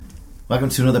Welcome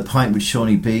to another Pint with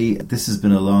Seaniebee. This has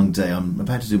been a long day. I'm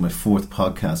about to do my 4th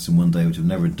podcast in one day, which I've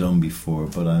never done before,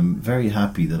 but I'm very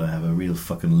happy that I have a real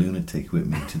fucking lunatic with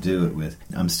me to do it with.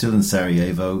 I'm still in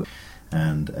Sarajevo,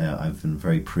 and I've been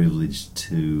very privileged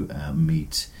to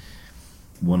meet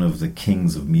one of the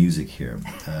kings of music here,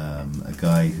 a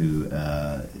guy who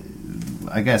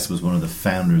I guess was one of the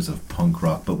founders of punk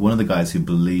rock, but one of the guys who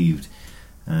believed,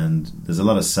 and there's a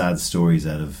lot of sad stories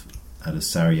out of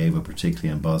Sarajevo, particularly,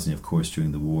 and Bosnia, of course,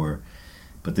 during the war.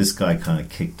 But this guy kind of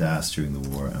kicked ass during the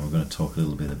war, and we're going to talk a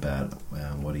little bit about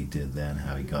what he did then,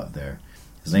 how he got there.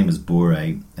 His name is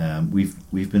Bure.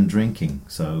 We've been drinking,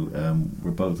 so we're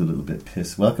both a little bit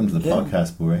pissed. Welcome to the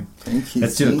podcast, Bure. Thank you.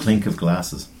 Let's do a clink of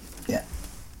glasses. Yeah.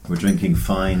 We're drinking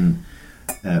fine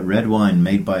red wine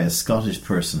made by a Scottish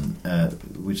person,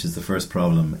 which is the first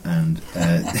problem, and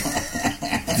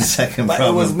the second but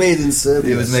problem. It was made in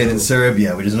Serbia. It was made in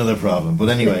Serbia, which is another problem. But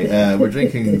anyway, we're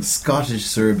drinking Scottish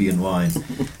Serbian wine,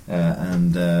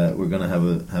 and we're going to have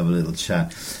a little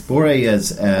chat. Bure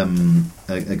is a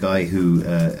guy who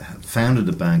founded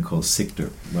a band called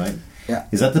Sikter, right? Yeah.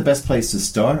 Is that the best place to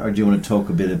start, or do you want to talk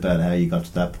a bit about how you got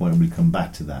to that point, and we'll come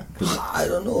back to that? I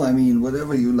don't know. I mean,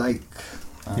 whatever you like.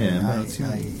 I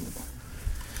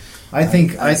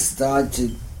think I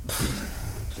started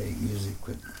playing music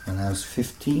when I was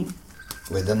 15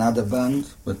 with another band,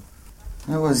 but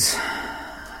that was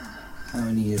how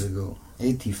many years ago?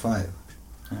 85.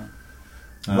 Yeah.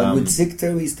 But with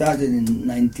Sikter we started in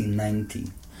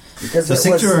 1990. Because so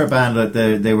Sikter are a band like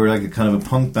they were like a kind of a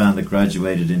punk band that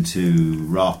graduated into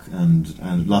rock and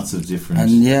lots of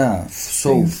different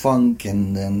soul funk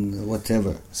and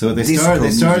whatever. So they started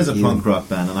as a punk rock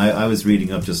band, and I was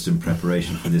reading up just in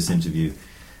preparation for this interview,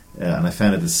 and I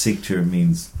found out that Sikter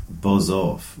means buzz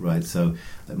off, right? So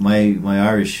my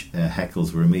Irish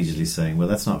heckles were immediately saying, well,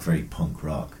 that's not very punk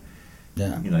rock.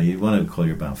 Yeah, you know, you want to call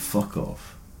your band Fuck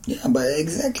Off. Yeah, but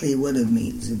exactly what it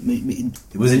means.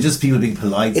 Was it just people being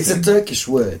polite? It's a Turkish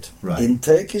word. Right. In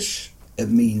Turkish, it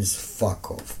means fuck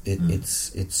off.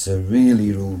 It's a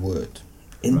really rude word.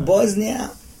 In Bosnia,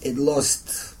 it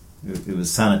lost. It was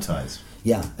sanitized.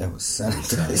 Yeah, it was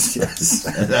sanitized. Yes,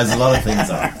 as a lot of things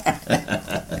are.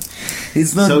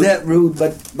 It's not that rude,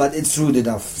 but it's rude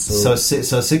enough. So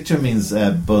Sikter means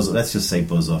buzz. Let's just say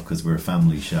buzz off because we're a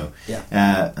family show. Yeah.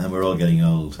 And we're all getting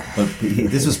old. But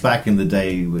this was back in the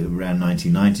day around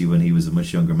 1990 when he was a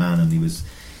much younger man, and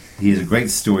he has a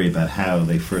great story about how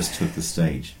they first took the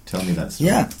stage. Tell me that story.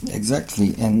 Yeah,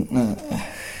 exactly. And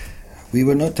we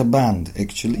were not a band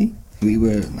actually. We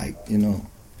were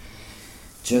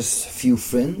just a few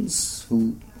friends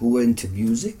who were into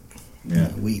music.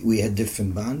 Yeah. We had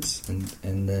different bands,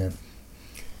 and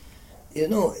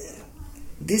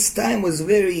this time was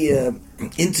very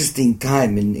interesting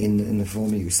time in the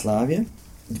former Yugoslavia,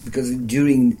 because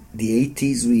during the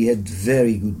 80s we had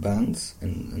very good bands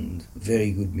and very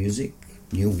good music,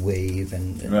 new wave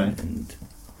and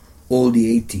all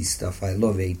the 80s stuff. I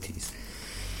love 80s.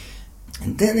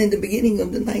 And then in the beginning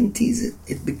of the 90s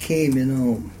it became,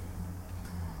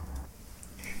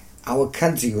 our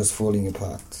country was falling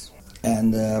apart.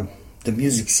 And the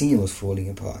music scene was falling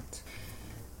apart.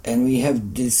 And we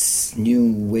have this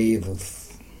new wave of...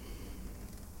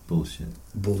 Bullshit,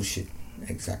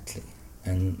 exactly.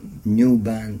 And new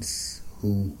bands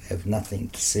who have nothing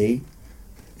to say,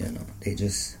 they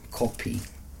just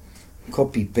copy-paste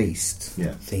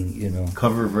thing,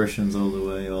 Cover versions all the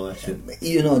way, all that shit.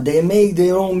 They make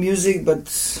their own music, but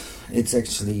it's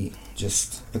actually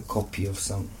just a copy of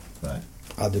some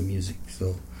other music,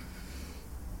 so...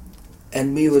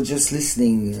 And we were just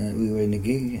listening, we were in a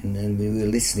gig, and then we were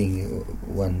listening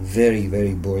one very,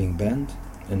 very boring band,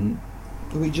 and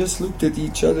we just looked at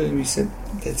each other and we said,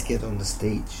 let's get on the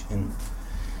stage and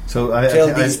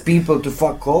tell these people to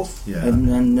fuck off, and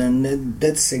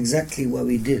that's exactly what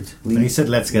we did. When you said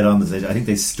let's get on the stage, I think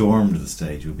they stormed the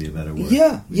stage would be a better word.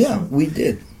 Yeah, we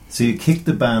did. So you kicked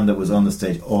the band that was on the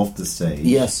stage off the stage?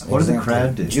 Yes, What did the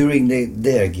crowd do? During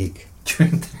their gig.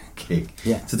 During their gig?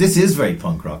 Yeah. So this is very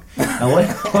punk rock. And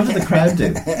what did the crowd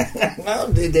do? Well,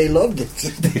 they loved it.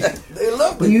 They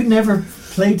loved it. But you never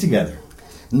played together?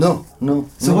 No.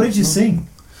 So what did you sing?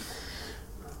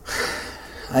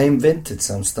 I invented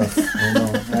some stuff,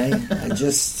 I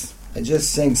just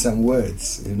sang some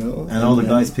words, And all the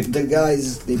guys picked... The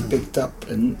guys, they picked up,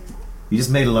 and... You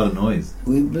just made a lot of noise.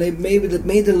 We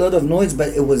made a lot of noise, but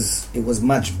it was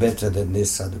much better than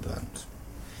this other band.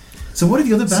 So what did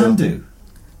the other band do?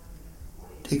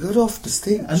 They got off the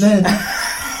stage. And then...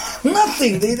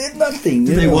 Nothing. They did nothing.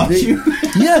 Did they watch you?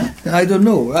 Yeah, I don't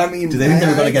know. I mean, did they think they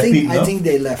were going to get beaten up? I think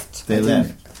they left. They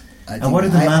left. And what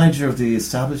did the manager of the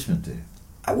establishment do?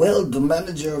 Well, the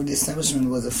manager of the establishment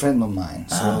was a friend of mine,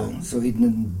 so he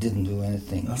didn't do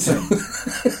anything. Okay.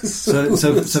 So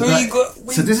so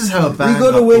this is how a band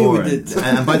got away born. with it.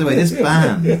 And by the way, this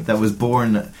band that was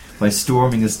born by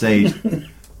storming a stage,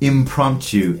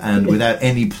 impromptu and without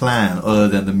any plan other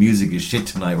than the music is shit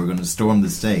tonight, we're going to storm the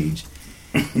stage,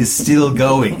 is still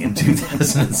going in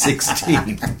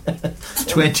 2016,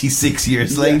 26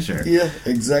 years later. Yeah,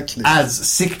 exactly. As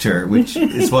Sictor, which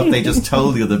is what they just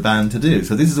told the other band to do.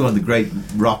 So this is one of the great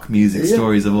rock music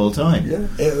stories of all time. Yeah,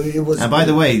 it was. And by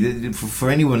the way, for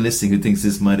anyone listening who thinks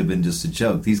this might have been just a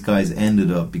joke, these guys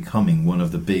ended up becoming one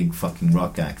of the big fucking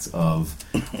rock acts of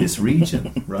this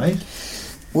region, right?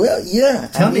 Well, yeah.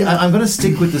 Tell me, I'm going to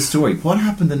stick with the story. What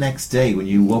happened the next day when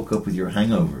you woke up with your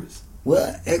hangovers?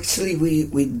 Well, actually,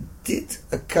 we did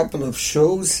a couple of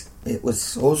shows. It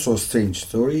was also a strange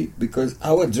story because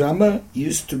our drummer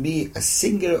used to be a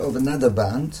singer of another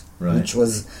band, which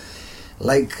was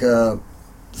like a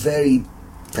very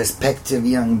perspective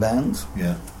young band.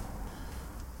 Yeah.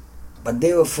 But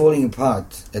they were falling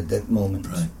apart at that moment.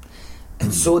 Right.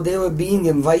 And so they were being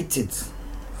invited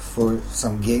for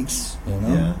some gigs, you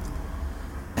know. Yeah.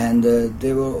 And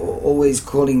they were always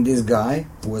calling this guy,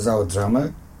 who was our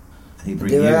drummer.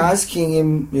 They were asking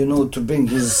him, you know, to bring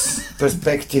his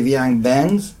perspective young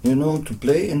band, you know, to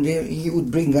play, and he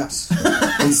would bring us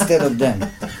instead of them.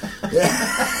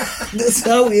 That's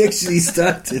how we actually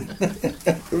started.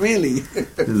 Really.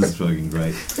 This is fucking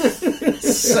great.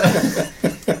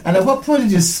 And at what point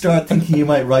did you start thinking you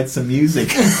might write some music?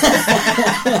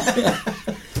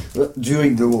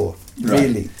 During the war.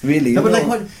 Really. No, but like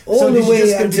what? So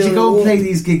did you go play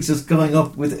these gigs just going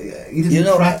up with? You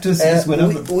didn't practice this with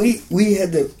them? We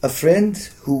had a friend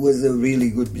who was a really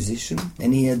good musician,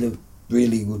 and he had a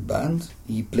really good band.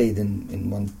 He played in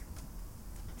one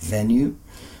venue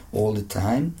all the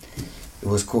time. It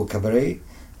was called Cabaret,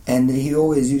 and he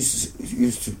always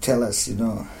used to tell us, you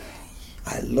know,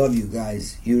 I love you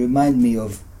guys. You remind me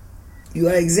of. You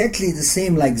are exactly the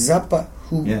same like Zappa,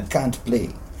 who can't play.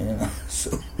 Yeah.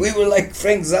 So we were like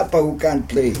Frank Zappa who can't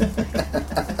play.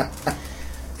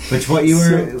 But what you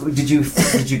were? Did you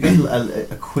get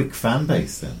a quick fan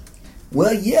base then?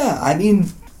 Well, yeah. I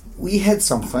mean, we had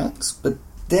some fans, but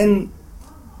then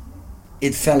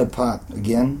it fell apart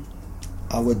again.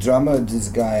 Our drummer, this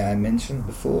guy I mentioned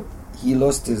before, he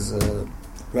lost his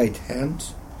right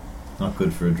hand. Not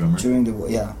good for a drummer. During the war,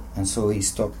 yeah. And so he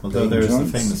stopped. Although there is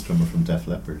drums. the famous drummer from Def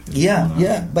Leppard.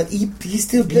 Yeah, but he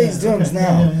still plays drums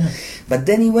now. Yeah. But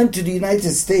then he went to the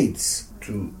United States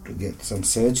to get some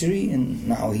surgery, and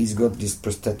now he's got this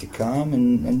prosthetic arm,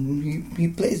 and he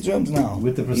plays drums now.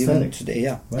 With the prosthetic? Even today,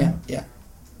 yeah. Wow. Yeah.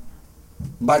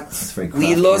 But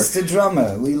we lost the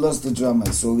drummer.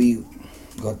 So we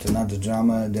got another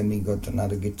drummer, then we got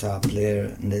another guitar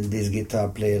player, and then this guitar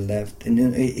player left, and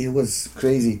then it was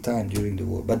crazy time during the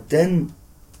war. But then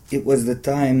it was the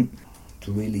time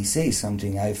to really say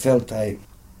something. I felt I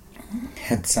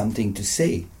had something to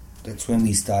say. That's when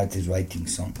we started writing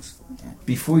songs.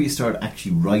 Before you start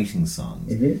actually writing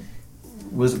songs,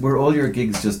 were all your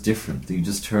gigs just different? Did you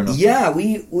just turn up? Yeah,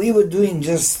 we were doing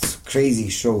just crazy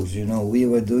shows, you know. We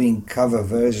were doing cover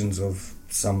versions of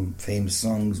some famous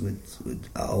songs with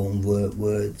our own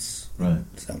words. Right.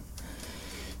 Some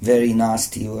very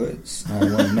nasty words. I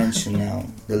won't mention now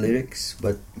the lyrics,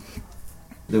 but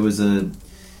there was an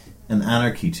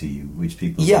anarchy to you, which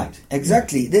people liked.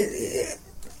 Exactly.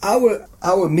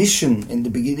 Our mission in the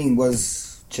beginning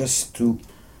was just to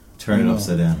turn it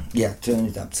upside down. Yeah, turn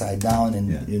it upside down,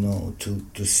 and you know,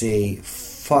 to say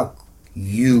fuck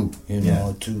you, you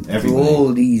know, to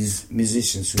all these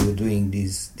musicians who were doing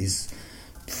this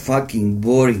fucking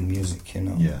boring music, you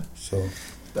know. Yeah.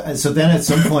 So then at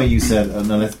some point you said, oh,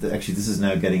 no, actually this is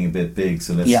now getting a bit big,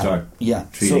 so let's start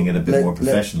treating it a bit more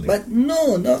professionally. But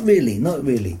no, not really.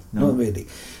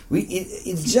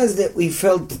 It's just that we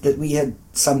felt that we had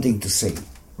something to say.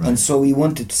 Right. And so we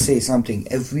wanted to say something.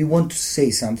 If we want to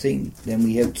say something, then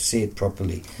we have to say it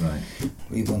properly. Right.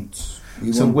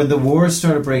 So when the war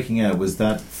started breaking out, was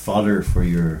that fodder for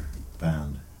your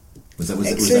band?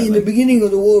 Actually, in the beginning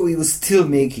of the war, we were still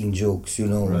making jokes, you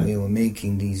know. Right. We were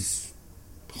making these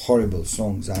horrible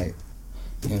songs,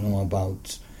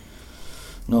 about...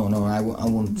 No, I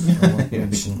won't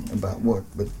mention about what,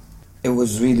 but it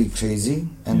was really crazy.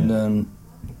 And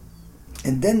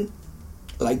then,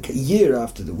 like a year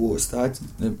after the war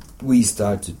started, we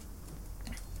started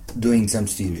doing some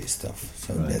serious stuff.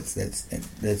 So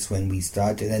that's when we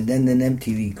started. And then an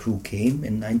MTV crew came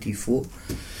in '94.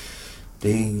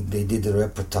 They did a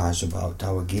reportage about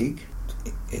our gig.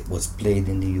 It was played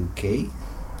in the UK,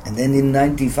 And then in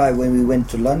 95, when we went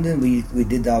to London, we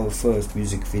did our first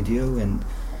music video, and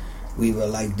we were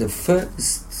like the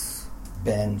first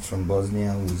band from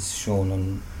Bosnia who was shown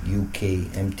on UK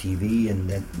MTV, and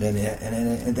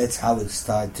that's how it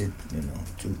started, you know.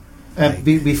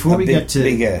 Before we get to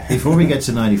bigger. before we get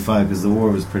to 95, because the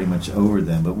war was pretty much over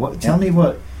then. But tell me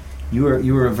what you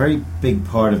were a very big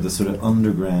part of the sort of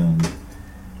underground.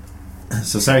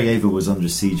 So Sarajevo was under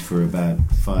siege for about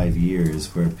 5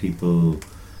 years, where people,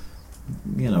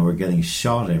 you know, were getting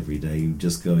shot every day,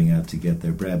 just going out to get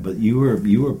their bread. But you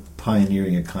were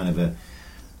pioneering a kind of an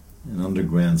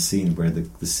underground scene where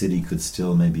the city could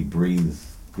still maybe breathe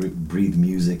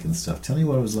music and stuff. Tell me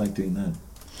what it was like doing that.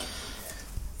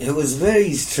 It was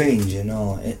very strange, you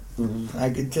know.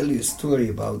 I can tell you a story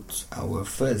about our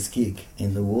first gig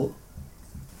in the war.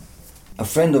 A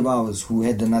friend of ours who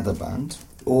had another band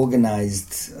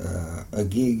organized a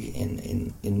gig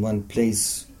in one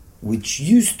place which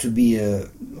used to be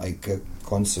like a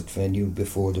concert venue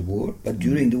before the war, but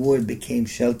during the war it became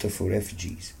shelter for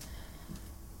refugees.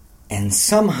 And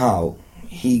somehow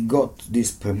he got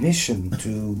this permission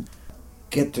to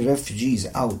get the refugees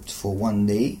out for one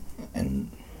day and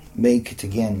make it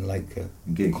again like a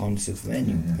gig. Concert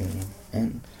venue. You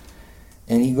know?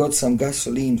 And he got some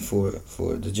gasoline for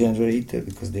the generator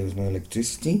because there was no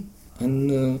electricity.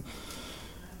 And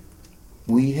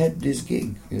we had this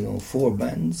gig, you know, 4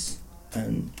 bands,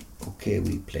 and okay,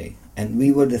 we play. And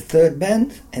we were the third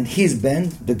band, and his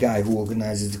band, the guy who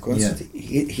organizes the concert,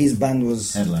 his band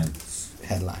was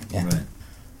headline, yeah. Right.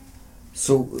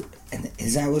 So, and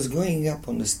as I was going up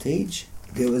on the stage,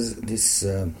 there was this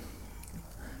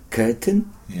curtain,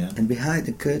 and behind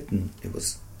the curtain, it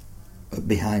was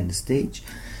behind the stage,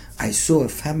 I saw a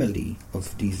family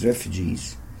of these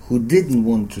refugees who didn't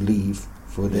want to leave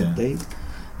for that day.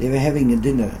 They were having a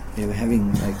dinner. They were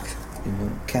having, like, you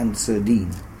know, canned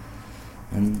sardine,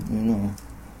 and, you know,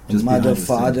 a mother,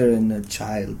 father, and a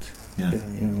child, you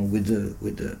know, with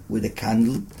a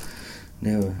candle.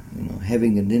 They were, you know,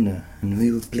 having a dinner, and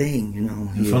we were playing, you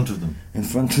know, in front of them. In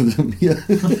front of them, yeah.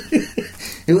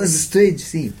 It was a strange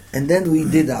scene. And then we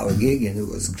did our gig, and it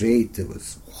was great. It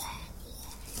was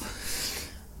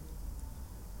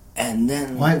and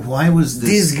then why was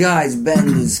this guy's band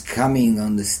is coming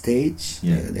on the stage,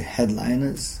 the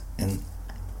headliners, and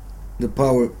the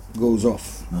power goes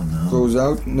off. Oh no! Goes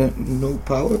out, no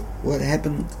power. What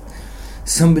happened?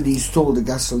 Somebody stole the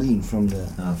gasoline from the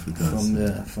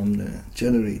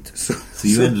generator. So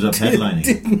you ended up headlining.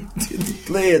 Didn't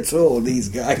play at all. These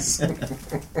guys.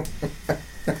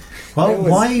 Well,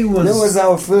 that was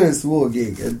our first war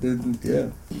gig.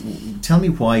 Tell me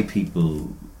why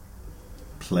people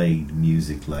played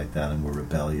music like that and were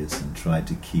rebellious and tried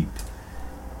to keep.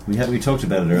 We talked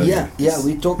about it earlier. Yeah,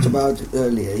 we talked about it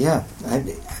earlier. Yeah,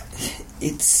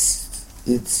 it's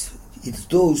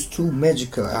those 2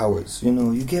 magical hours. You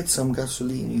know, you get some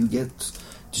gasoline, you get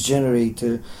the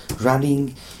generator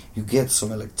running, you get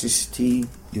some electricity,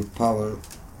 you power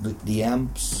the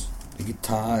amps, the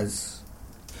guitars.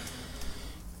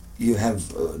 You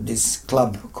have this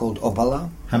club called Obala.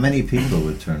 How many people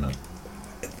would turn up?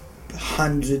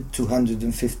 100 to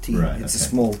 150. Right, it's a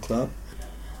small club.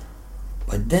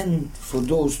 But then for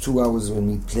those 2 hours when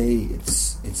we play,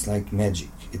 it's like magic.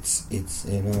 It's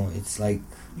you know, it's like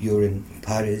you're in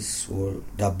Paris or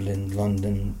Dublin,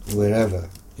 London, wherever.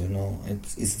 You know,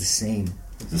 it's the same.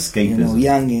 It's escapism. You know,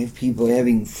 young people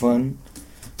having fun.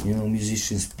 You know,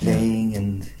 musicians playing,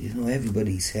 and you know,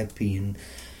 everybody's happy, and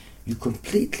you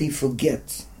completely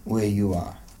forget where you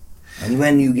are. And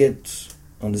when you get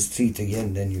on the street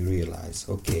again, then you realize,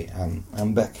 okay,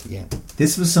 I'm back again.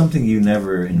 This was something you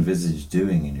never envisaged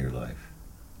doing in your life.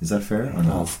 Is that fair or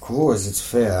not? Of course it's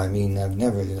fair. I mean, I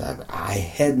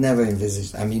had never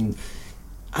envisaged. I mean,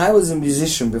 I was a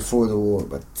musician before the war,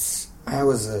 but I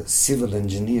was a civil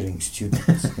engineering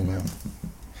student, you know.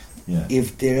 Yeah.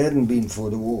 If there hadn't been for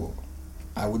the war,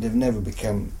 I would have never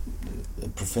become a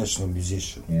professional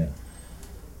musician. Yeah.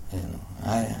 You know,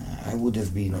 I would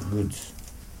have been a good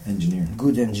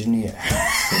engineer.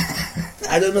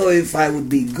 I don't know if I would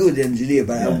be good engineer,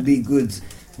 but I would be good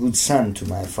son to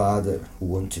my father, who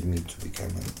wanted me to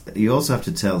become You also have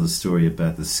to tell the story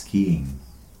about the skiing.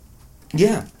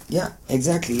 Yeah,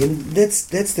 exactly. And that's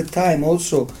the time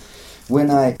also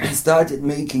when I started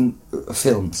making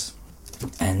films.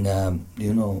 And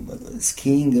you know,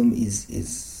 skiing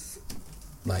is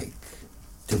like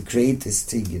the greatest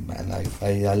thing in my life.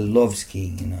 I love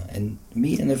skiing, you know. And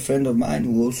me and a friend of mine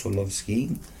who also loves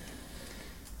skiing,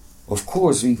 of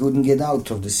course, we couldn't get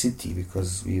out of the city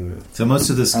because we were. So most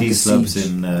of the ski slopes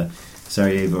in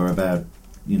Sarajevo are about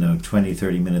 20,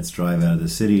 30 minutes drive out of the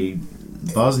city.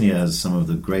 Bosnia has some of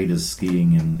the greatest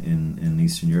skiing in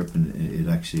Eastern Europe, and it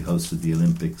actually hosted the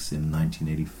Olympics in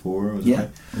 1984. Was it right?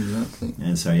 Exactly.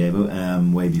 In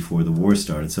Sarajevo, way before the war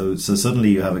started. So suddenly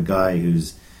you have a guy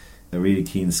who's a really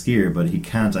keen skier, but he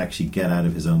can't actually get out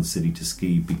of his own city to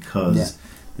ski because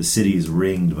the city is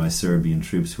ringed by Serbian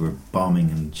troops who are bombing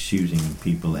and shooting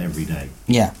people every day.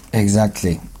 Yeah,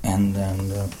 exactly. And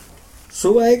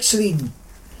so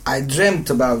I dreamt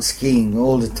about skiing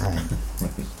all the time.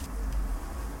 Right.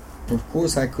 Of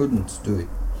course I couldn't do it.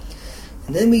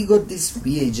 And then we got this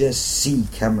VHS-C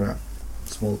camera,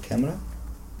 small camera,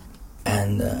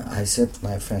 and I said to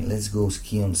my friend, let's go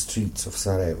ski on the streets of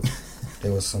Sarajevo.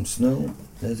 There was some snow,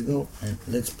 let's go, and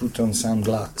let's put on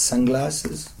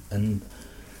sunglasses. And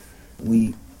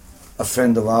a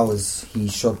friend of ours, he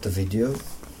shot the video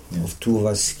of two of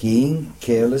us skiing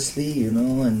carelessly,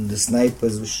 and the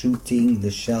snipers were shooting,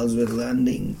 the shells were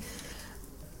landing.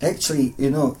 Actually,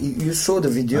 you saw the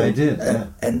video. I did,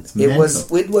 and it was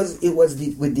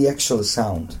with the actual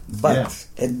sound. But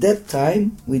at that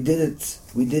time, we did an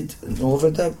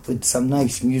overdub with some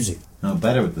nice music. No,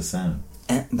 better with the sound.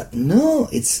 But no,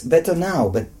 it's better now.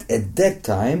 But at that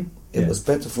time, it was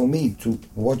better for me to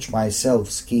watch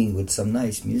myself skiing with some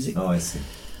nice music. Oh, I see.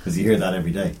 Because you hear that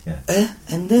every day. Yeah.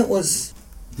 And that was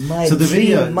my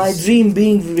dream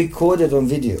being recorded on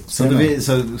video. So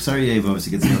so Sarajevo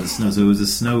obviously gets a lot of snow. So it was a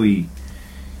snowy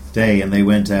day, and they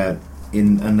went out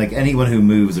and like anyone who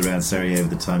moves around Sarajevo at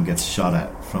the time gets shot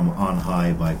at from on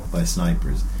high by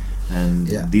snipers. And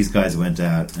these guys went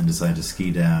out and decided to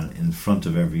ski down in front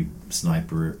of every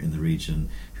sniper in the region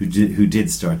who did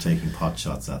start taking pot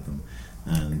shots at them.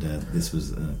 And this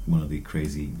was one of the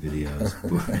crazy videos.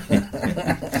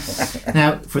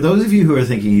 Now, for those of you who are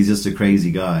thinking he's just a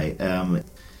crazy guy,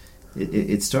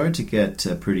 it started to get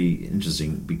pretty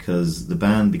interesting because the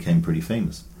band became pretty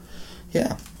famous.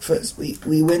 Yeah, first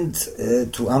we went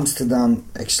to Amsterdam,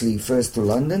 actually first to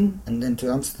London and then to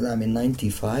Amsterdam in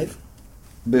 95,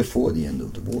 before the end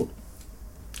of the war,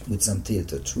 with some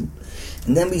theatre troupe.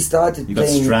 And then we started You got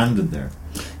stranded there.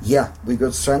 Yeah, we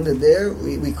got stranded there.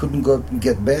 We couldn't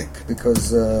get back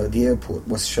because the airport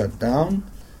was shut down.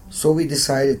 So we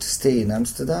decided to stay in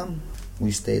Amsterdam. We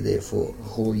stayed there for a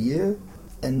whole year,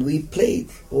 and we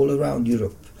played all around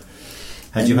Europe.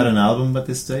 Had you had an album at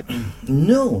this stage?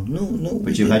 No.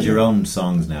 But you had your own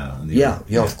songs now. Yeah,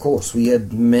 of course. We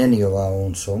had many of our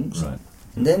own songs. Right.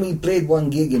 And then we played one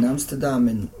gig in Amsterdam,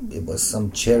 and it was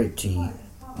some charity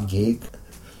gig.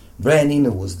 Brian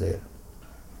Eno was there.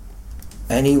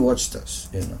 And he watched us,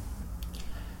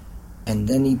 And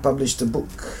then he published a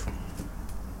book.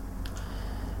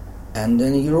 And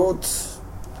then he wrote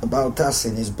about us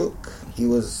in his book. He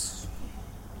was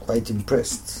quite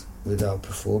impressed with our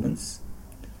performance.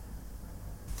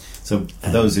 So, for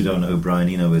those who don't know, Brian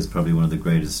Eno is probably one of the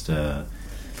greatest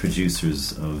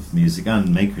producers of music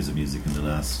and makers of music in the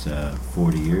last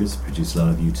 40 years. Produced a lot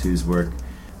of U2's work.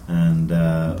 And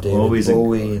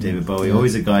David Bowie,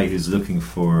 always a guy who's looking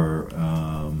for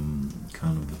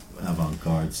kind of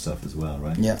avant-garde stuff as well,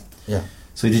 right? Yeah.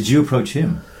 So did you approach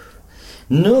him?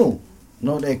 No,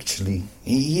 not actually.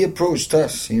 He approached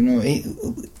us,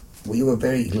 we were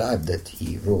very glad that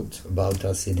he wrote about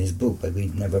us in his book, but we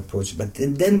never approached. But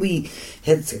then we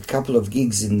had a couple of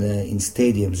gigs in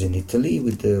stadiums in Italy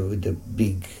with the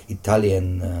big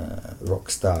Italian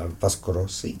rock star Vasco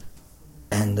Rossi.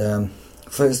 And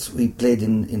first we played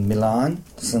in Milan,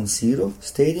 San Siro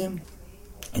Stadium,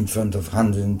 in front of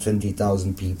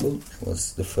 120,000 people. It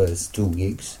was the first two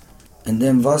gigs. And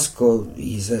then Vasco,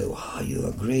 he said, wow, you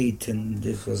are great, and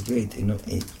this was great.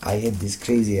 I had this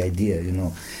crazy idea,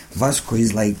 Vasco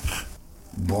is like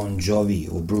Bon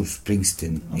Jovi or Bruce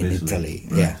Springsteen in Italy.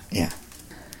 Right. Yeah.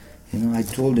 I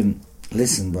told him,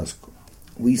 listen, Vasco,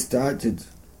 we started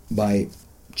by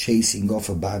chasing off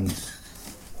a band,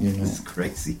 It's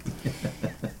crazy.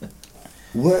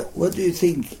 What do you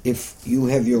think if you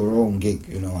have your own gig,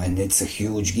 and it's a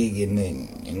huge gig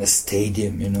in a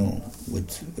stadium,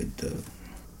 with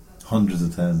hundreds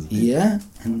of thousands of people. Yeah,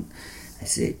 and I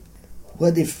say,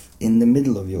 what if in the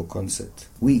middle of your concert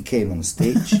we came on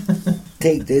stage,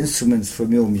 take the instruments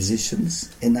from your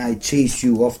musicians, and I chase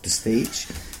you off the stage,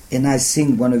 and I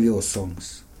sing one of your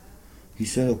songs? He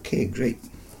said, okay, great.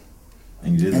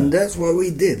 And you did and that's what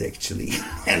we did, actually.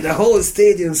 And the whole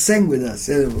stadium sang with us.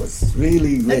 It was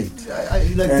really great.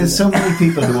 There's so many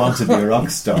people who want to be a rock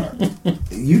star.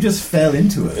 You just fell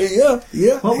into it.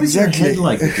 Yeah. What was your head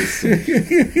like at this stage?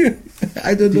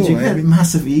 I don't know. Did you have a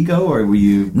massive ego, or were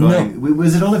you going... No.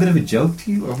 Was it all a bit of a joke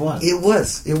to you, or what? It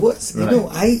was.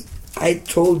 Right. I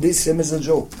told this him as a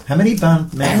joke. How many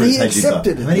band members had you got?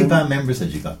 accepted it. How many band members had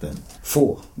you got then?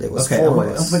 4. There was Okay, 4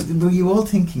 of us. but were you all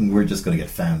thinking we're just going to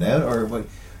get found out, or what?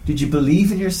 Did you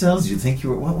believe in yourselves? Did you think you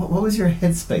were? What was your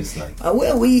headspace like?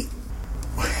 Well, we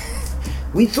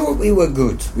thought we were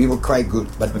good. We were quite good,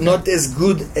 but not as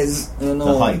good as, you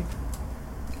know, The hype.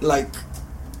 like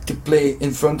to play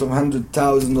in front of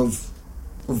 100,000 of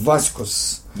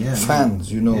Vascos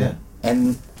fans, you know,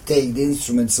 and take the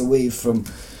instruments away from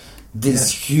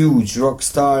this huge rock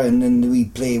star, and then we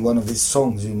play one of his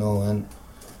songs, you know, and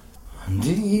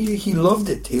he loved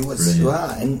it. He was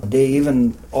and they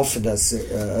even offered us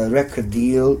a record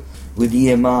deal with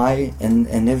EMI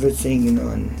and everything, you know,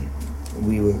 and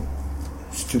we were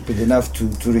stupid enough to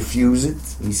refuse it.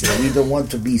 We said we don't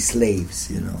want to be slaves,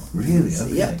 you know. Really?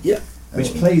 Okay. Yeah.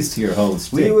 Which plays to your whole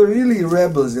stick. We were really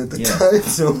rebels at the time,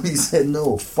 so we said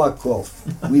no, fuck off.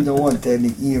 We don't want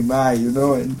any EMI, you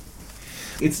know. And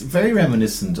it's very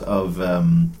reminiscent of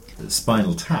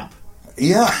Spinal Tap.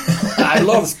 Yeah, I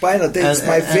love Spinal Tap. It's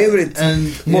my favorite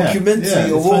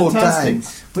mockumentary of all time.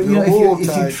 But you know,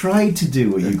 if you tried to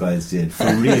do what you guys did for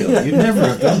real, you'd never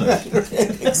have done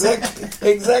it.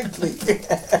 Exactly.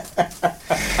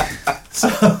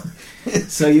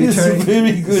 So you it's turn, a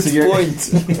very good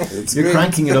point. You're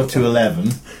cranking it up to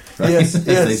 11. Right? Yes,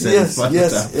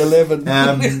 11.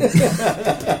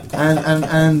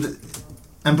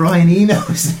 And Brian Eno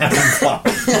is now involved.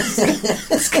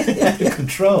 It's getting out of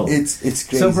control. It's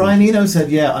crazy. So Brian Eno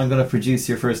said, "Yeah, I'm going to produce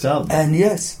your first album." And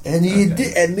he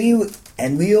did,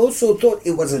 and we also thought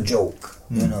it was a joke,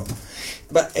 you know.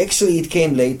 But actually, it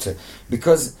came later,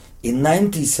 because in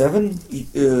 '97,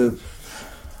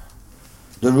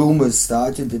 the rumors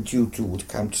started that U2 would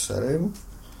come to Sarajevo,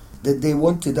 that they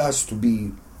wanted us to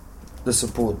be the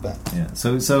support band. Yeah.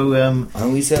 So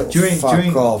and we said,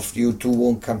 fuck off, U2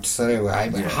 won't come to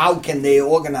Sarajevo. How can they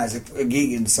organize a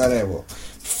gig in Sarajevo?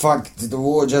 Fuck, the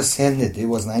war just ended. It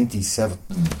was '97.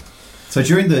 So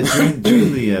during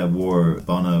the war,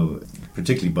 Bono,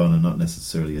 particularly Bono, not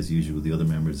necessarily as usual with the other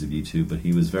members of U2, but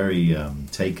he was very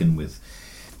taken with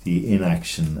the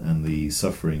inaction and the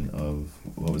suffering of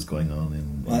what was going on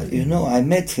in... you know, I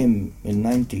met him in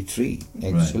 '93,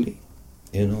 actually. Right.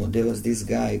 You know, there was this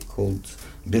guy called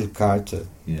Bill Carter.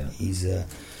 Yeah. He's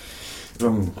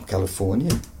from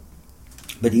California.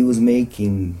 But he was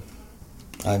making,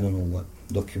 I don't know what,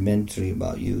 documentary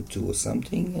about U2 or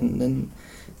something. And then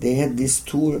they had this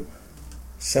tour,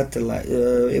 satellite,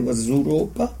 it was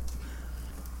Europa.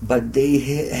 But they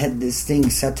had this thing,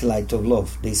 Satellite of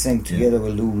Love. They sang together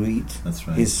with Lou Reed. That's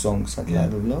right. His song,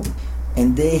 Satellite of Love.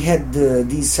 And they had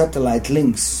these satellite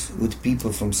links with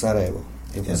people from Sarajevo.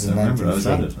 It was in 93. I was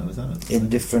at it. In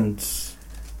different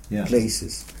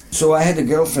places. So I had a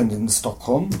girlfriend in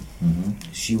Stockholm. Mm-hmm.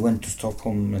 She went to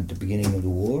Stockholm at the beginning of the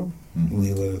war. Mm-hmm.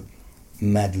 We were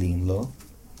madly in love.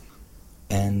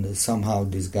 And somehow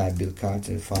this guy, Bill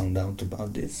Carter, found out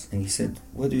about this. And he said,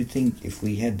 what do you think if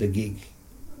we had the gig,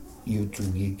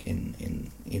 U2 gig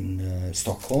in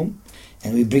Stockholm,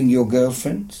 and we bring your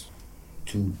girlfriend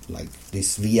to like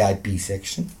this VIP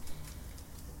section,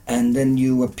 and then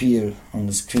you appear on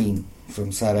the screen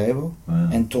from Sarajevo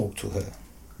and talk to her.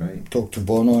 Right. Talk to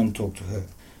Bono and talk to her.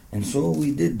 And so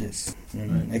we did this.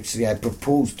 Right. Actually, I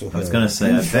proposed to her. I was going to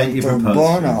say, I bet you proposed.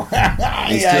 Bono.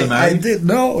 Are you still married? I did.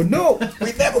 No.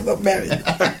 We never got married.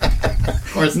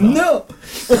 Of course not. No.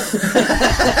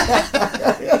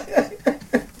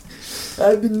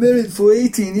 I've been married for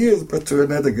 18 years, but to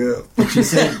another girl. Did she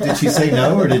say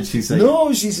no, or did she say...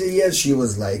 No, she said yes. She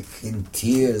was like in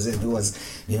tears. It was,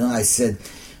 you know, I said,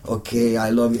 okay, I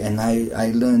love you. And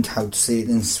I learned how to say it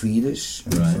in Swedish.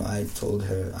 And so I told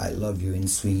her, I love you in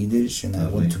Swedish, and I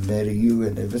want to marry you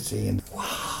and everything. And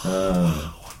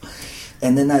wow.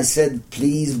 And then I said,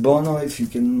 please, Bono, if you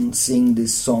can sing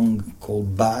this song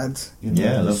called Bad. You know,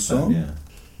 I love song? That,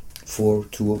 for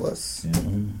two of us. Yeah.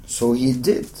 So he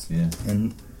did. Yeah.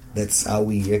 And that's how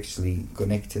we actually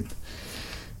connected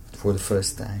for the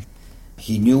first time.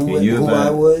 He knew who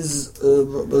I was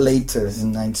later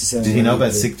in 97. Did he know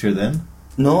about Siktir then?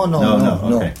 No.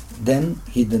 Okay. Then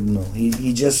he didn't know.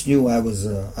 He just knew I was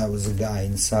a guy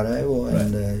in Sarajevo,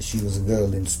 and she was a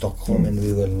girl in Stockholm, and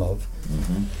we were in love.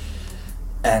 Mm-hmm.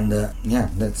 And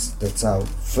that's our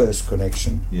first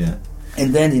connection. Yeah.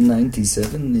 And then in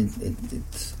 97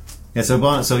 it yeah,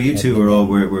 so you two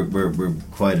were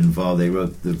quite involved. They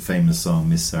wrote the famous song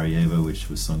Miss Sarajevo, which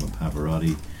was sung with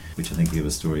Pavarotti, which I think you have a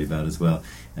story about as well,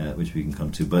 which we can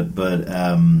come to. But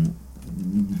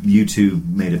you two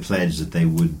made a pledge that they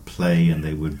would play, and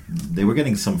they were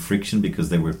getting some friction because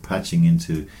they were patching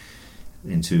into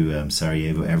into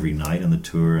Sarajevo every night on the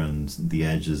tour, and the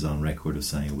Edge is on record of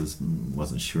saying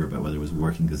wasn't sure about whether it was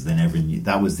working, because then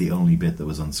that was the only bit that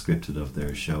was unscripted of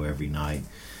their show every night,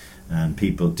 and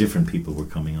different people were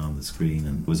coming on the screen,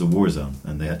 and it was a war zone,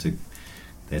 and they had to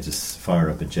fire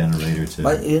up a generator to.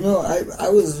 But I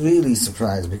was really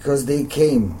surprised because they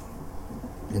came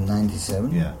in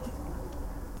 '97. Yeah.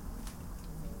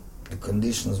 The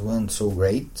conditions weren't so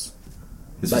great,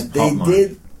 But they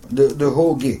did the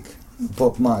whole gig,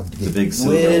 Pop Mart gig, the big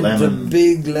silver with lemon, the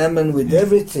big lemon with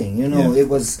everything. It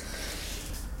was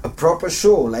a proper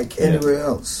show like anywhere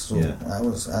else. So I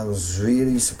was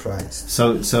really surprised.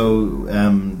 So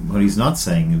what he's not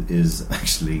saying is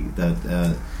actually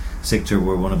that Siktor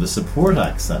were one of the support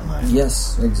acts that night.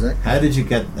 Yes, exactly. How did you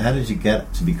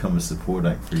get to become a support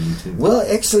act for U2? Well,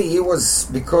 actually, it was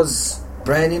because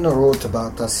Brian Eno wrote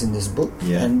about us in his book,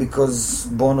 and because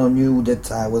Bono knew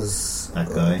that I was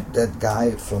that guy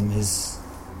from his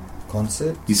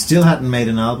concert. You still hadn't made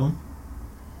an album?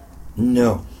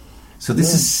 No. So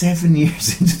this is 7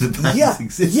 years into the band's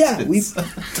existence. Yeah,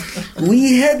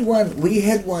 we had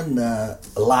one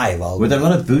live album. Were there a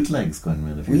lot of bootlegs going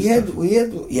around? We had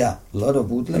a lot of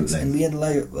bootlegs, and we had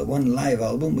one live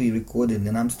album we recorded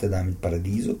in Amsterdam in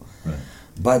Paradiso,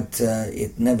 but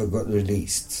it never got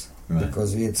released. Right.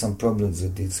 Because we had some problems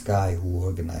with this guy who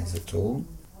organized it all.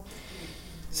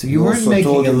 So you weren't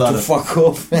making a lot of fuck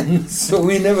off, and so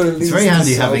we never released. It's very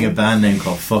handy having a band name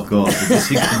called Fuck Off,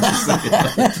 because you can just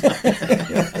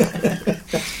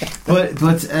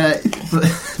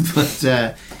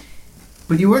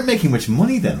but you weren't making much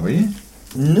money then, were you?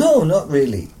 No, not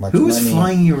really. Who was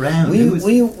flying you around?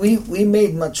 We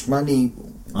made much money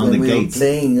when we were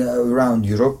playing around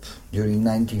Europe during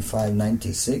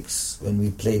 95-96, when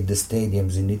we played the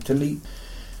stadiums in Italy.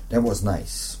 That was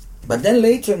nice. But then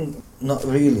later, not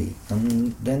really.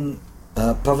 And then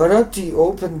Pavarotti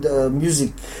opened a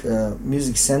music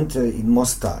center in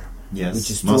Mostar, which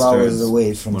is 2 hours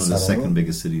away from one of the second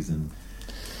biggest cities in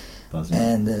Bosnia.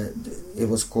 And it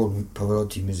was called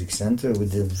Pavarotti Music Center,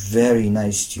 with a very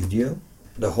nice studio.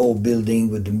 The whole building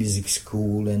with the music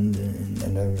school and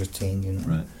everything, you know.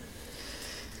 Right.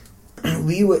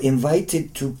 We were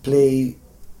invited to play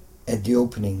at the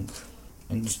opening.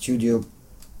 In the studio,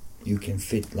 you can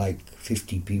fit like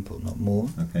 50 people, not more.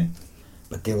 Okay.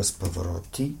 But there was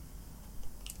Pavarotti,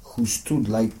 who stood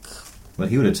like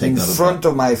he would have taken in front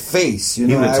of my face. You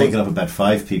he know, would have taken up about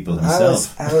 5 people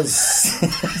himself. I was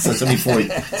so it's only 40.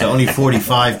 So only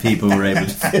 45 people were able to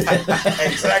fit in.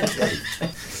 Exactly.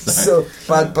 So,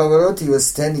 but Pavarotti was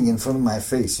standing in front of my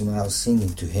face. You know, I was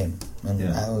singing to him, and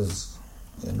I was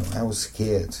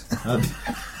scared.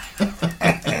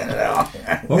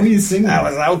 What were you singing? I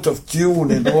was out of tune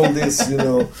and all this, you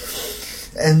know.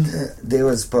 And there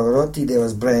was Pavarotti, there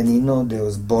was Brian Eno, there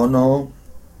was Bono,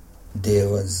 there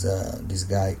was this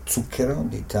guy Zucchero,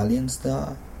 the Italian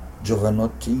star,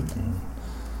 Giovanotti, and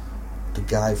the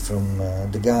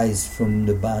guys from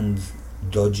the band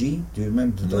Dodgy. Do you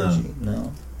remember the Dodgy?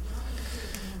 No.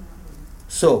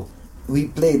 So we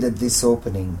played at this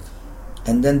opening,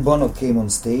 and then Bono came on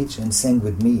stage and sang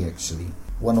with me, actually,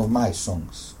 one of my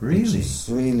songs. Really? Which is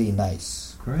really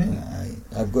nice. Great.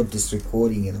 I've got this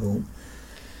recording at home,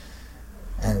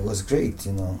 and it was great,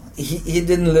 you know. He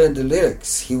didn't learn the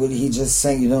lyrics. He just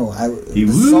sang, you know.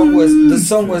 The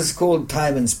song was called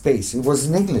Time and Space. It was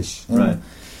in English, you know? Right?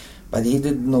 But he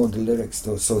didn't know the lyrics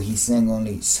though, so he sang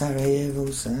only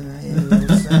Sarajevo,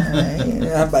 Sarajevo,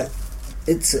 Sarajevo. But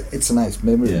it's a nice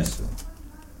memory. Yeah. So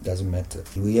doesn't matter.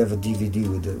 We have a DVD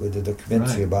with the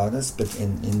documentary about us, but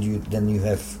then you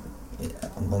have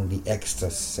among the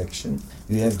extras section,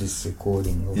 you have this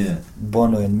recording of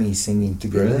Bono and me singing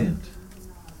together. Brilliant.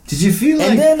 Did you feel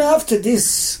like... And then after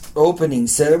this opening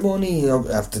ceremony,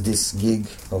 after this gig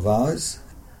of ours,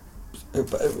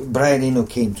 Brian Eno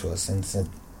came to us and said,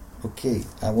 "Okay,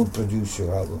 I will produce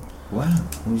your album." Wow.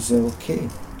 And we said, okay.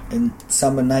 And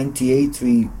summer 98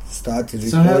 we started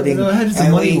recording. So how does the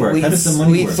money work? How does the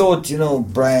money work? We thought, you know,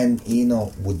 Brian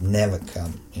Eno would never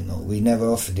come. You know, we never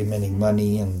offered him any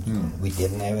money, and we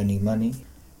didn't have any money.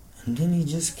 And then he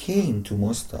just came to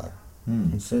Mostar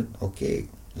and said, "Okay,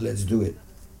 let's do it."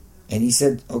 And he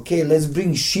said, "Okay, let's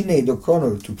bring Sinead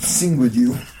O'Connor to sing with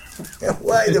you."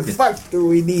 Why the fuck do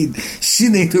we need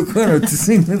Sinead O'Connor to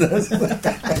sing with us?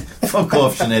 Fuck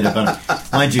off, Sinead O'Connor.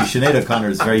 Mind you, Sinead O'Connor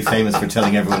is very famous for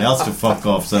telling everyone else to fuck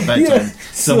off, so about time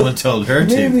someone told her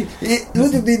to. Maybe it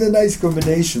would have been a nice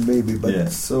combination, maybe, but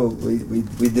so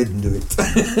we didn't do it.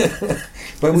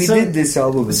 But we did this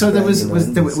album. So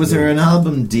was there an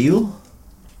album deal?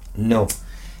 No.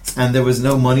 And there was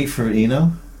no money for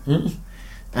Eno?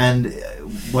 And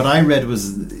what I read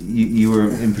was you were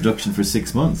in production for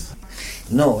 6 months.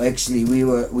 No, actually, we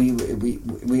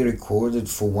recorded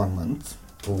for 1 month.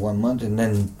 And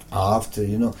then after,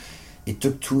 it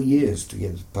took 2 years to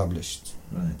get it published.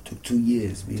 Right. It took 2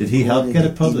 years. Did he help get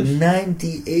it published? In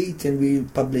 98, and we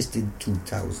published in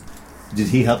 2000. Did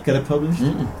he help get it published?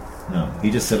 Mm-mm. No, he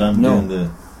just said, I'm doing the...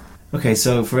 Okay,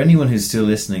 so for anyone who's still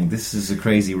listening, this is a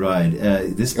crazy ride.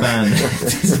 This band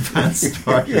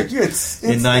started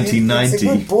in 1990. It's a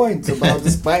good point about the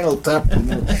Spinal Tap.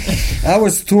 Our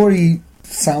story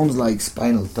sounds like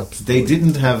Spinal Tap story. They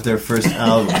didn't have their first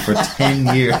album for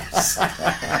 10 years.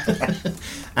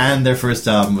 And their first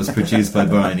album was produced by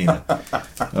Brian Eno.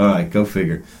 Alright, go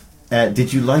figure.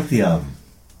 Did you like the album?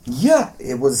 Yeah,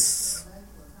 it was...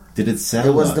 Did it sell?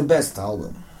 It was the best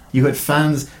album. You had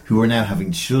fans who are now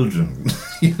having children.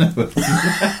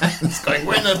 It's going,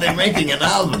 when are they making an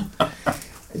album?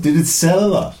 Did it sell a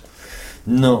lot?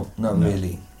 No, not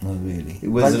really. Not really.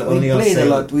 Was it only on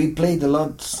sale? We played a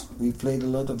lot. We played a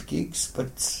lot of gigs,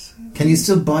 but... Can you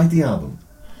still buy the album?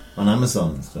 On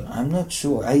Amazon and stuff? I'm not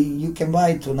sure. You can buy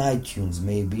it on iTunes,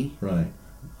 maybe. Right.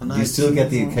 Do you still get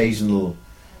the occasional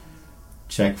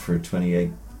check for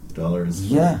 $28?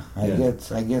 Yeah,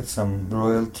 I get some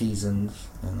royalties, and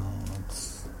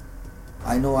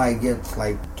I know I get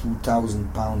like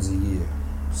 £2,000 a year,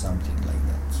 something like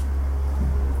that.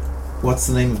 What's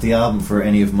the name of the album for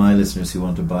any of my listeners who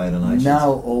want to buy it on iTunes?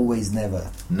 Now, Always,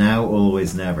 Never. Now,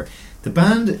 Always, Never. The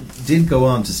band did go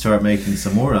on to start making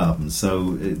some more albums, so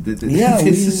we did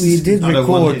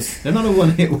record. They're not a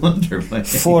one-hit wonder.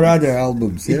 4 other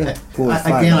albums. Yeah. 4 or 5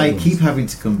 Again, albums. I keep having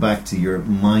to come back to your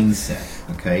mindset.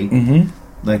 Okay,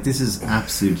 like this is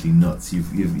absolutely nuts.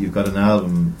 You've got an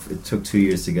album. It took 2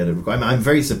 years to get it. I'm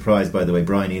very surprised, by the way,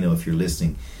 Brian Eno, if you're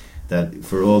listening, that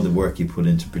for all the work you put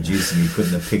into producing, you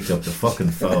couldn't have picked up the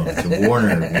fucking phone to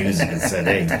Warner Music and said,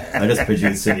 "Hey, I just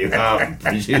produced a new album.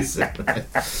 Produce it."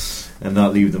 And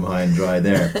not leave them high and dry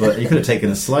there. But you could have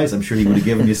taken a slice. I'm sure he would have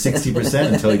given you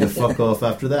 60% and told you to fuck off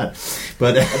after that.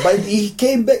 But he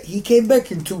came back. He came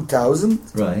back in 2000.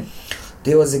 Right.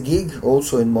 There was a gig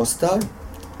also in Mostar,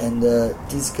 and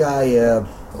this guy,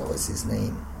 what was his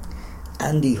name?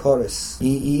 Andy Horace.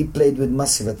 He played with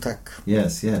Massive Attack.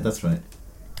 Yes, yeah, that's right.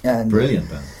 And brilliant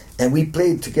band. And we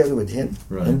played together with him.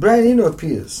 Right. And Brian Eno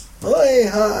appears. Oi,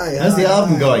 hi. How's the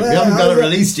album going? We haven't got it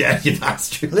released yet, you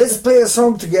bastard. Let's play a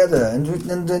song together. And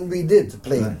then we did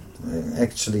play,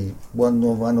 actually, one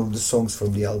of the songs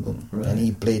from the album. Right. And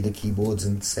he played the keyboards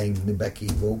and sang the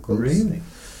backing vocals. Really?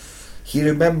 He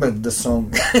remembered the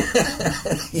song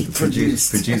he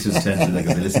produced. Producers tend to like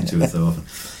if they listen to it so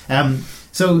often.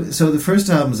 So the first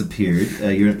album's appeared.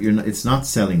 You're not, it's not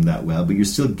selling that well, but you're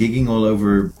still gigging all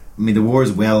over. I mean, the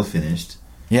war's well finished.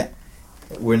 Yeah.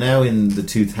 We're now in the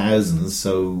 2000s,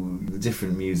 so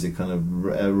different music, kind of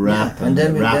rap and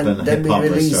hip hop. Then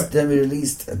we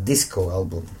released a disco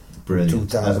album. Brilliant.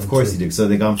 2002. Of course you do. So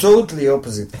they gone totally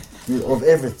opposite of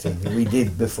everything we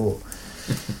did before.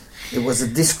 It was a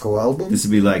disco album. This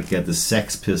would be like the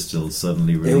Sex Pistols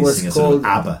suddenly releasing a sort of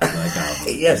ABBA-like album.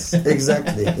 Yes,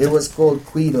 exactly. It was called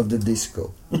Queen of the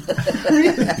Disco.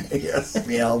 Really? Yes,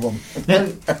 the album.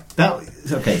 Now,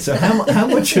 okay, so how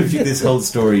much of this whole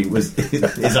story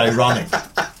is ironic?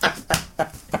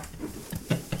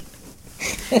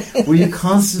 Were you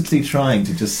constantly trying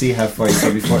to just see how far you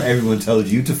go before everyone told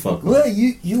you to fuck off? Well,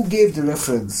 you gave the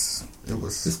reference. It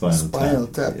was the Spinal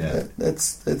Tap. Yeah.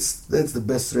 That's the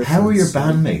best reference. How were your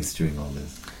bandmates during all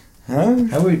this? Huh?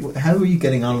 How were you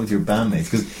getting on with your bandmates?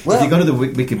 Because if you go to the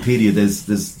Wikipedia,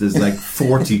 there's like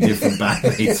 40 different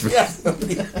bandmates.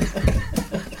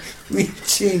 We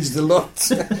changed a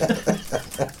lot.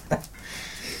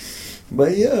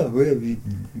 But yeah,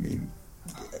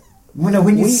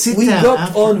 when you sit we down,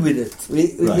 got on with it.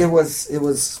 It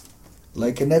was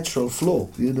like a natural flow.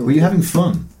 Were you having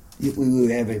fun? We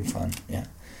were having fun, yeah.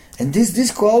 And this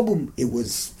disco album, it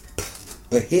was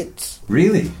a hit.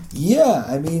 Really? Yeah,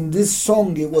 I mean, this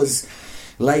song, it was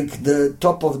like the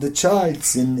top of the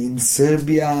charts in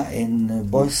Serbia, in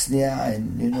Bosnia,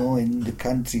 and, in the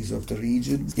countries of the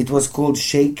region. It was called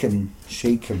Shake 'em.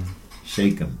 Shake 'em.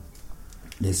 Shake 'em.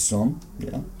 This song,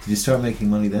 yeah. Did you start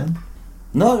making money then?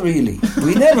 Not really.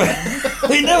 We never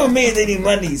made any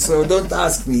money, so don't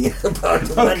ask me about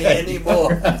the money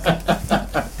anymore.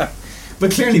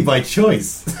 But clearly by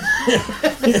choice.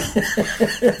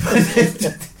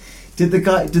 Did the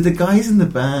guys in the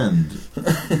band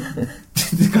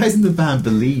the guys in the band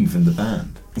believe in the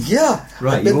band. Yeah,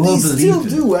 right. But You all they still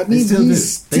do. I mean, they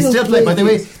still play. By the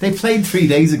way, it. they played 3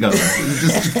 days ago.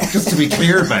 just to be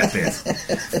clear about this,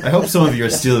 I hope some of you are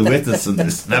still with us and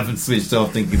haven't switched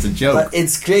off thinking it's a joke. But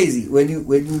it's crazy when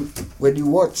you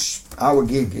watch our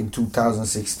gig in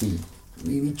 2016.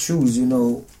 We choose,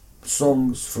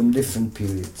 songs from different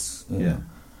periods. Yeah.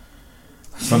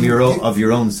 From your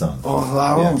own songs. Of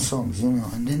our own songs,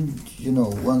 and then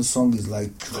one song is like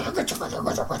it's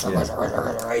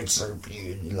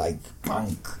like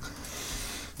punk.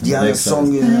 The other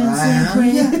song is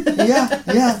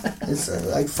it's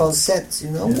like falsette,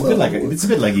 It's a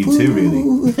bit like you too,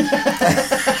 really.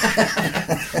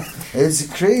 It's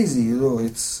crazy,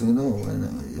 It's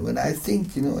when I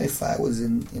think, if I was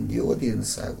in the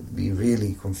audience, I would be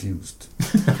really confused.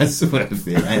 That's what I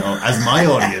feel. As my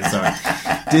audience are.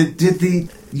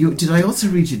 Did I also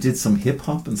read you did some hip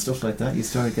hop and stuff like that? You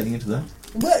started getting into that?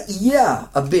 Well, yeah,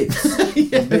 a bit,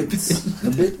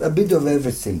 a bit of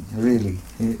everything. Really,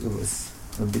 it was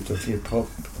a bit of hip hop,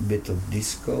 a bit of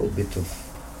disco, a bit of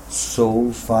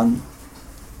soul, fun,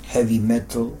 heavy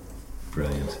metal.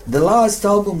 Brilliant. The last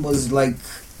album was like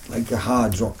a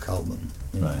hard rock album.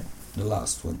 Right. The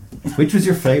last one. Which was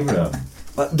your favourite album?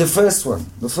 The first one.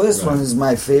 The first one is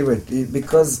my favorite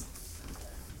because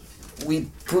we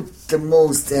put the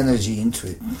most energy into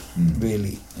it.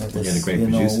 Really. It was, you had a great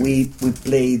producer. We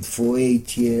played for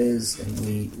 8 years and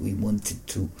we wanted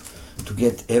to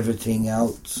get everything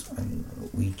out, and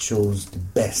we chose the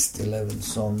best 11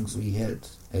 songs we had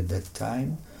at that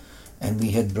time. And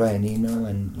we had Brian Eno,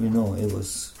 and it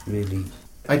was really...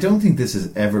 I don't think this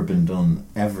has ever been done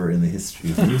ever in the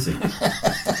history of music.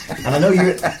 And I know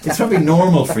it's probably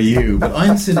normal for you, but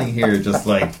I'm sitting here just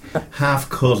like half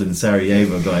cut in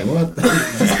Sarajevo going, what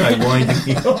is this guy winding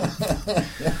me up?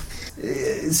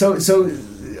 So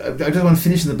I just want to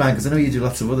finish in the band because I know you do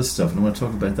lots of other stuff and I want to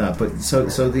talk about that. But so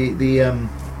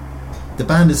the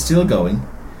band is still going.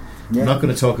 Yeah. I'm not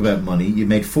going to talk about money. You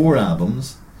made 4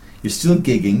 albums. You're still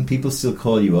gigging. People still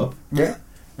call you up. Yeah.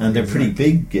 And they're pretty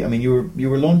big. I mean, you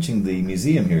were launching the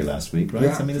museum here last week, right?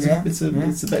 Yeah. I mean,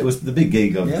 it was the big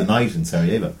gig of the night in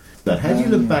Sarajevo. But how do you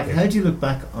look back? How do you look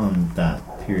back on that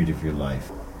period of your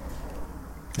life?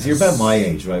 Because you're about my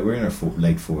age, right? We're in our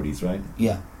late 40s, right?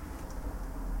 Yeah.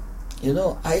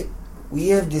 We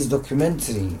have this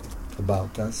documentary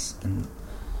about us, and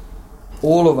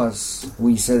all of us,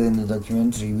 we said in the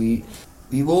documentary,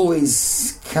 we've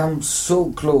always come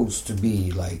so close to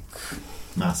be like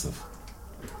massive.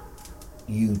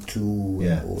 U2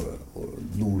 or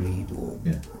Lou Reed or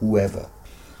whoever.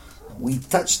 We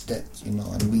touched that,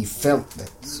 and we felt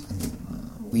that. And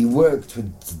we worked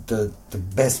with the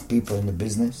best people in the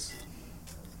business,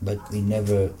 but we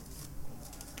never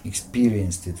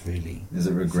experienced it really. Is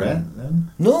it regret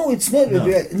then? No, it's not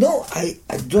regret. No, I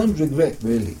don't regret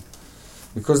really.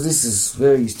 Because this is a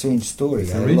very strange story.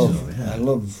 It's original, I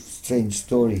love strange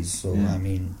stories. So I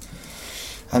mean,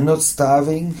 I'm not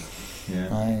starving.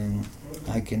 Yeah.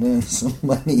 I can earn some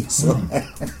money. So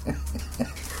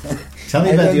tell me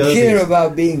I about don't the other care things.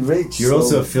 about being rich. You're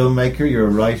also a filmmaker. You're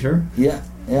a writer. Yeah.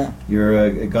 You're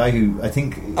a guy who I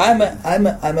think I'm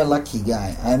a lucky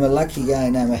guy. I'm a lucky guy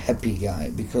and I'm a happy guy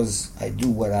because I do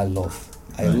what I love.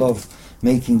 I love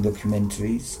making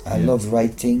documentaries. I love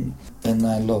writing, and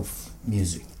I love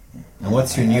music. And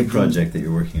what's your new project that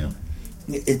you're working on?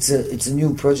 It's a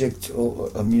new project, or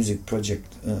a music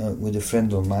project with a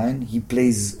friend of mine.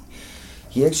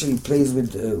 He actually plays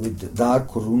with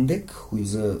Darko Rundek, who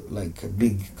is a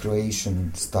big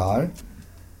Croatian star,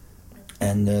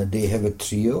 and they have a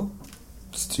trio.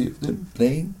 It's 3 of them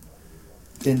playing.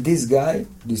 And this guy,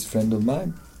 this friend of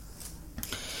mine,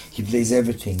 he plays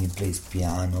everything. He plays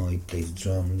piano, he plays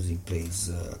drums, he plays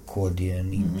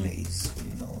accordion, he plays,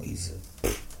 he's a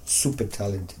super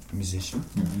talented musician.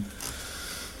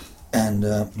 And,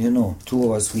 2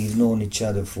 of us, we've known each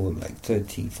other for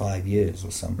 35 years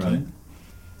or something. Right.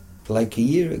 Like a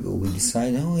year ago, we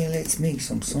decided, let's make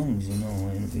some songs, and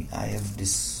I have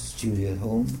this studio at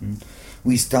home, and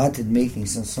we started making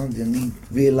some songs, and we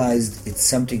realized it's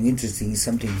something interesting, it's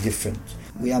something different.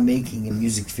 We are making a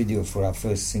music video for our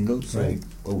first single, so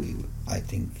I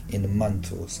think in a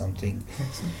month or something,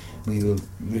 we will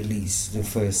release the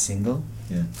first single.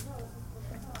 Yeah.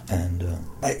 And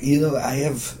I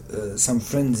have some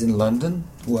friends in London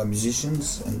who are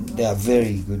musicians, and they are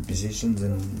very good musicians,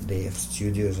 and they have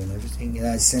studios and everything. And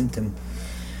I sent them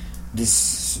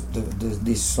this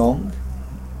song,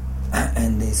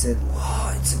 and they said,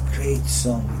 "Wow, it's a great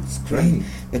song. It's great,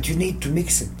 but you need to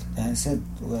mix it." And I said,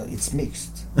 "Well, it's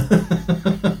mixed." Said,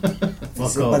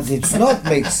 but it's not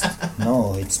mixed.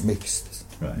 No, it's mixed.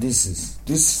 Right. This is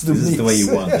the way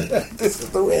you want it. This is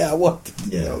the way I want it.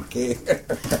 Yeah. Okay.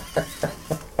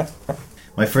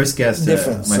 My first guest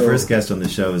on the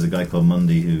show is a guy called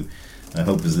Mundy, who I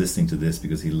hope is listening to this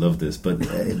because he loved this. But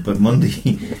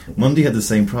Mundy had the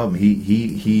same problem.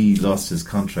 He lost his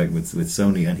contract with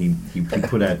Sony, and he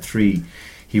put out 3.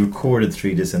 He recorded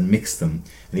 3 discs and mixed them,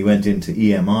 and he went into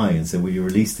EMI and said, "Will you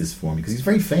release this for me?" Because he's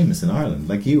very famous in Ireland,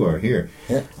 like you are here.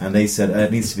 Yeah. And they said,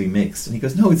 "It needs to be mixed." And he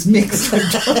goes, "No, it's mixed.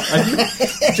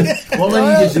 All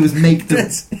I need to do is make the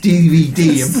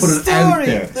DVD and put it out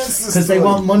there, because they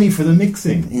want money for the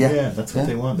mixing." Yeah, that's what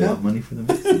they want. They want money for the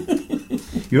mixing.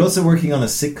 You're also working on a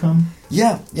sitcom.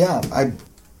 Yeah.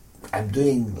 I'm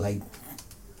doing like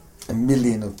a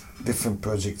million of different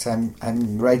projects. I'm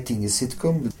writing a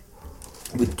sitcom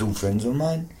with 2 friends of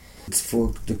mine. It's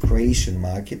for the Croatian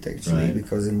market, actually, right.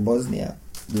 Because in Bosnia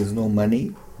there's no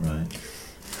money. Right.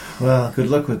 Well, good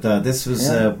luck with that. This was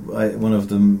one of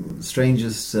the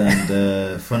strangest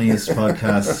and funniest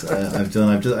podcasts I've done.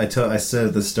 I said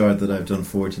at the start that I've done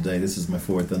 4 today. This is my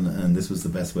 4th, and this was the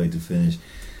best way to finish.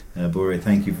 Bure,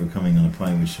 thank you for coming on A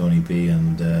Pint with Seaniebee,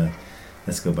 and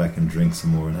let's go back and drink some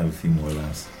more and have a few more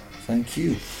laughs. Thank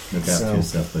you. Look after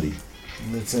yourself, buddy.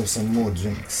 Let's have some more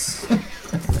drinks.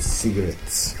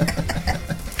 Cigarettes.